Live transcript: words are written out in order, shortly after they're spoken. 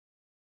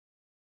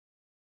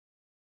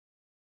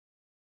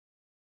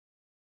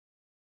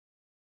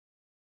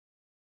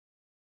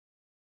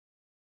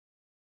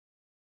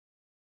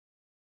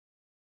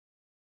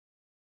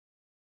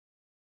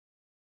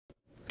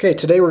Okay,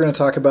 today we're going to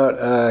talk about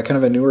kind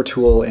of a newer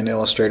tool in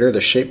Illustrator,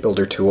 the Shape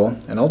Builder tool,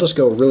 and I'll just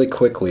go really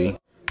quickly.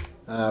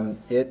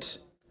 It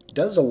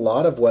does a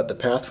lot of what the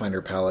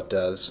Pathfinder palette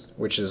does,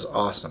 which is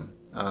awesome,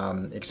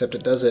 except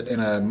it does it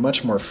in a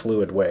much more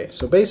fluid way.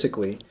 So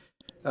basically,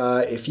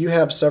 if you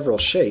have several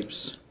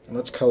shapes, and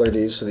let's color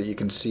these so that you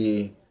can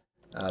see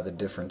the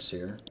difference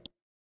here.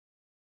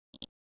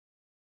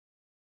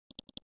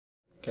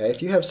 Okay,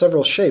 if you have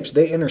several shapes,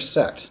 they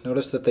intersect.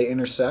 Notice that they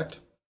intersect.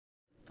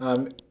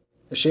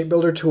 The Shape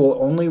Builder tool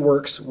only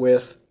works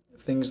with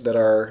things that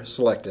are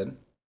selected.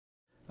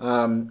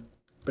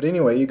 But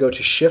anyway, you go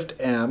to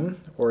Shift-M,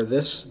 or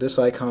this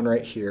icon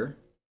right here,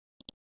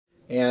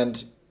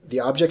 and the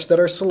objects that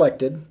are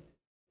selected,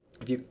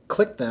 if you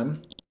click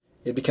them,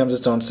 it becomes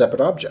its own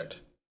separate object.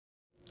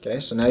 Okay,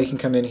 so now you can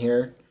come in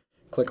here,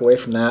 click away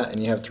from that,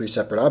 and you have three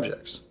separate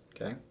objects.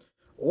 Okay,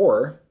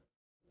 or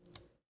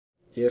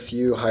if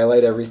you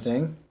highlight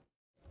everything,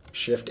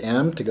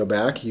 Shift-M to go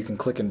back, you can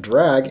click and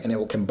drag and it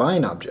will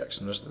combine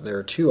objects. Notice that there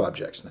are two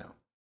objects now.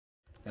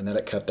 And then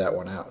it cut that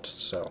one out.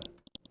 So,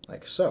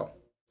 like so.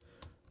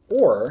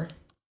 Or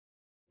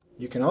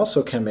you can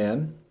also come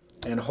in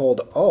and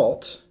hold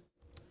Alt.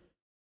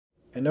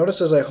 And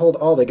notice as I hold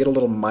Alt, I get a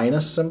little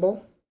minus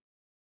symbol.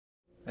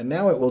 And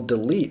now it will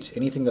delete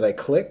anything that I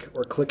click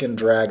or click and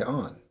drag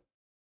on.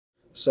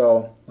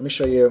 So let me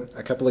show you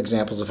a couple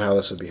examples of how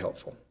this would be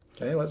helpful.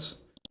 Okay,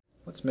 let's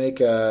make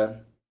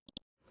a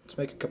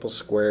couple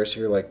squares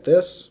here like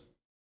this.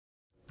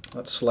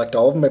 Let's select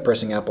all of them by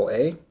pressing Apple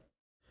A.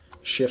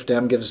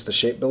 Shift-M gives us the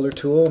Shape Builder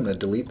tool. I'm going to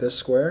delete this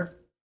square.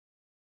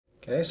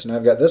 Okay, so now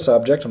I've got this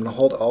object. I'm going to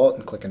hold Alt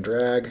and click and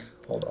drag.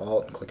 Hold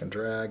Alt and click and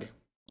drag.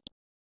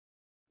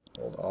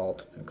 Hold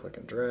Alt and click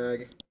and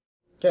drag.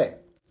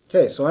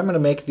 Okay, so I'm going to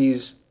make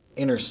these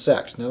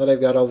intersect. Now that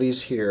I've got all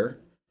these here,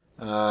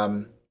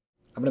 I'm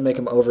going to make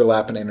them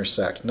overlap and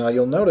intersect. Now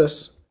you'll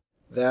notice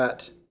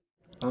that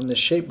on the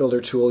Shape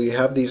Builder tool, you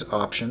have these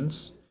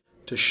options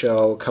to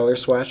show color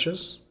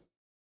swatches.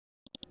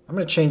 I'm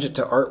going to change it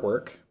to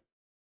artwork.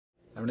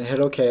 I'm going to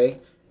hit OK,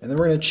 and then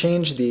we're going to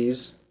change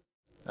these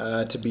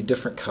to be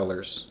different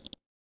colors.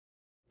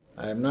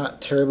 I'm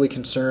not terribly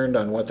concerned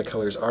on what the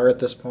colors are at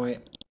this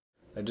point.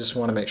 I just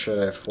want to make sure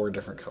that I have 4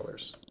 different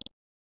colors.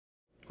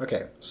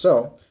 Okay,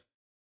 so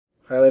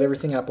highlight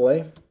everything, Apple A.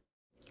 You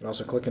can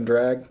also click and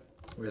drag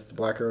with the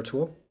black arrow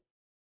tool.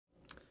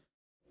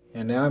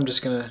 And now I'm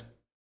just going to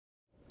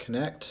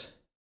connect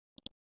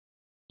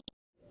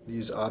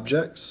these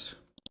objects.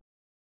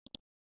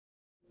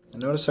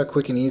 And notice how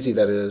quick and easy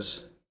that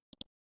is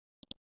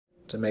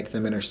to make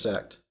them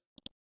intersect.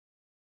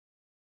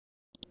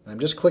 And I'm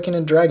just clicking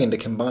and dragging to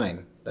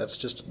combine.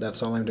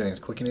 That's all I'm doing is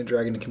clicking and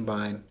dragging to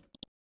combine.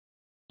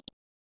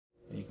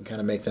 And you can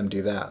kind of make them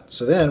do that.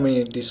 So then when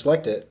you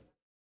deselect it,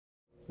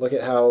 look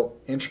at how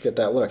intricate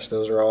that looks.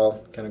 Those are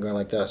all kind of going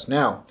like this.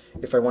 Now,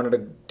 if I wanted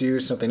to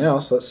do something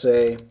else, let's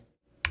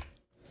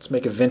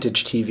make a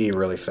vintage TV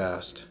really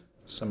fast.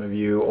 Some of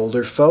you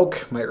older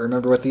folk might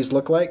remember what these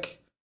look like.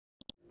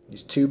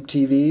 These tube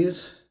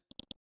TVs.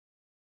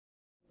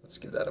 Let's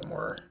give that a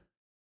more...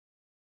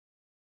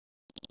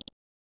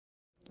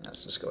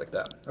 Let's just go like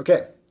that.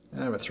 Okay,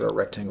 and I'm going to throw a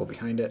rectangle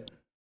behind it.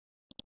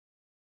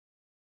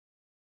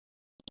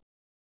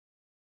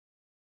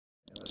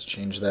 And let's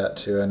change that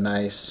to a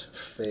nice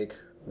fake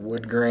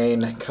wood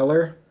grain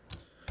color.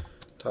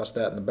 Toss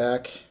that in the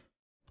back.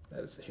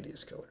 That is a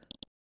hideous color.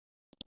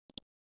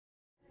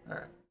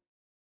 Alright.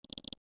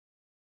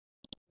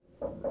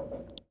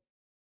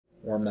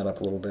 Warm that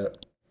up a little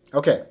bit.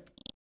 Okay.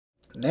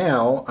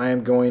 Now I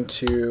am going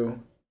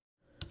to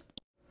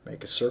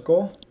make a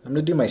circle. I'm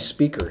going to do my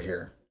speaker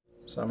here.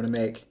 So I'm going to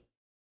make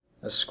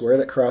a square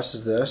that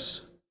crosses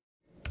this.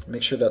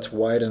 Make sure that's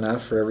wide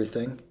enough for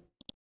everything.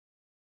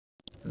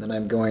 And then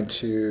I'm going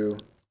to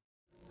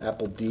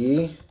Apple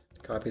D,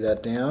 copy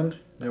that down.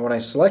 Now when I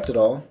select it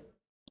all,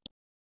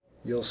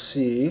 you'll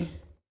see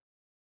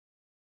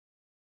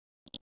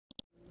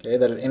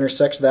that it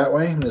intersects that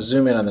way. I'm going to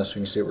zoom in on this so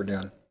you can see what we're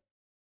doing.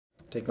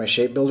 Take my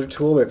Shape Builder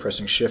tool by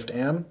pressing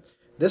Shift-M.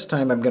 This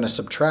time I'm going to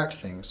subtract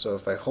things. So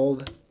if I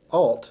hold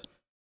Alt,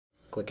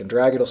 click and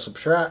drag, it'll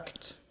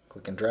subtract.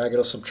 Click and drag,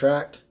 it'll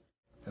subtract.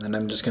 And then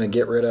I'm just going to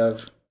get rid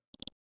of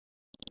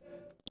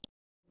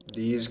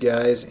these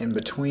guys in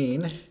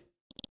between,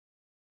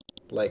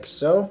 like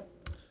so.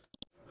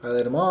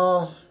 Highlight them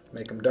all,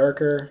 make them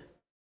darker.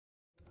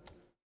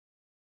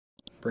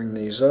 Bring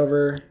these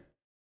over.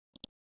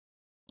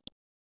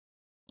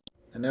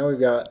 And now we've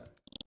got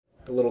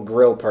the little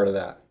grill part of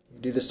that.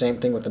 Do the same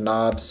thing with the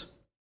knobs.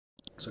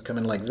 So come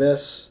in like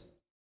this.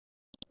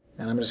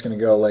 And I'm just going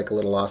to go like a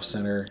little off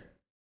center.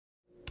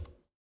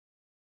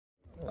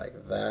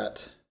 Like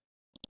that.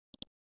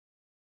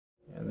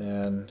 And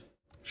then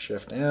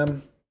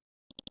Shift-M.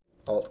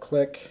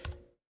 Alt-click.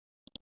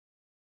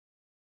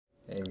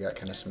 And you've got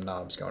kind of some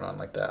knobs going on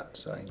like that.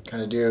 So you can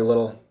kind of do a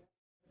little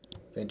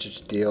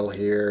vintage deal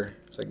here.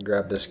 So I can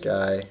grab this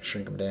guy,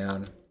 shrink him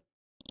down.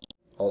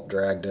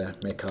 Alt-drag to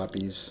make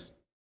copies.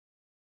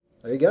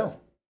 There you go.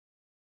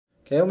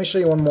 Okay, let me show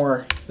you one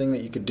more thing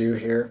that you could do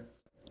here.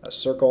 a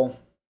circle.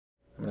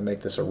 I'm going to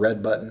make this a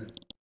red button.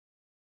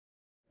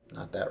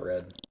 Not that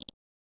red.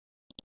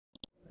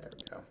 There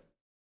we go.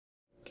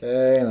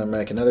 Okay, and then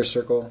make another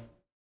circle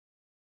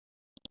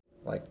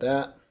like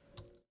that.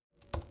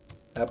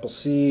 Apple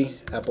C,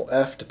 Apple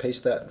F to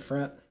paste that in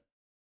front.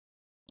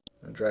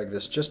 I'm going to drag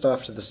this just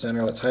off to the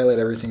center. Let's highlight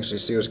everything so you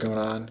see what's going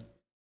on.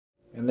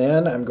 And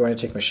then I'm going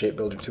to take my shape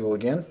builder tool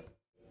again,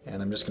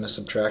 and I'm just going to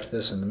subtract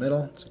this in the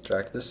middle,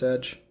 subtract this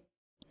edge.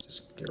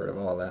 Just get rid of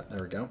all of that.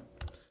 There we go.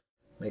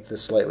 Make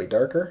this slightly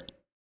darker.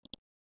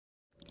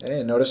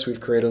 Okay, and notice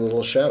we've created a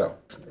little shadow.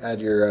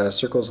 Add your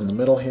circles in the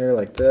middle here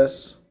like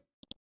this.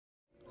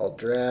 Alt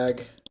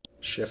drag,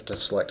 shift to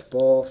select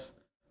both.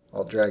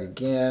 Alt drag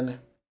again.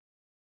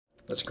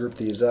 Let's group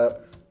these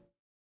up.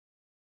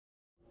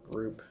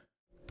 Group.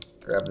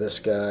 Grab this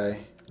guy.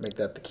 Make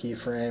that the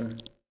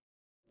keyframe.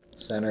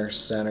 Center,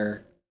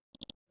 center.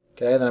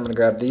 Okay, then I'm going to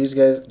grab these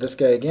guys, this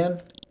guy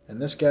again,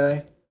 and this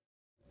guy.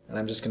 And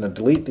I'm just going to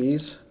delete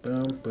these.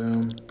 Boom,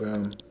 boom,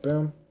 boom,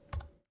 boom.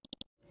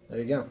 There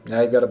you go.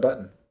 Now you've got a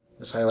button.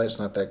 This highlight's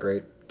not that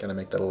great. Kind of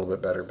make that a little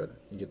bit better, but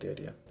you get the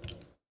idea.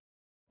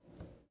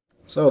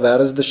 So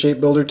that is the shape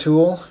builder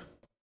tool.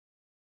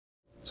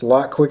 It's a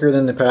lot quicker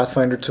than the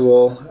Pathfinder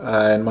tool,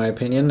 in my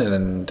opinion,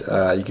 and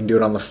you can do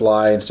it on the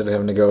fly instead of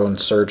having to go and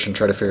search and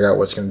try to figure out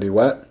what's going to do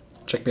what.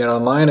 Check me out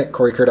online at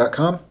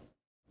corykerr.com.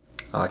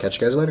 I'll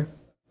catch you guys later.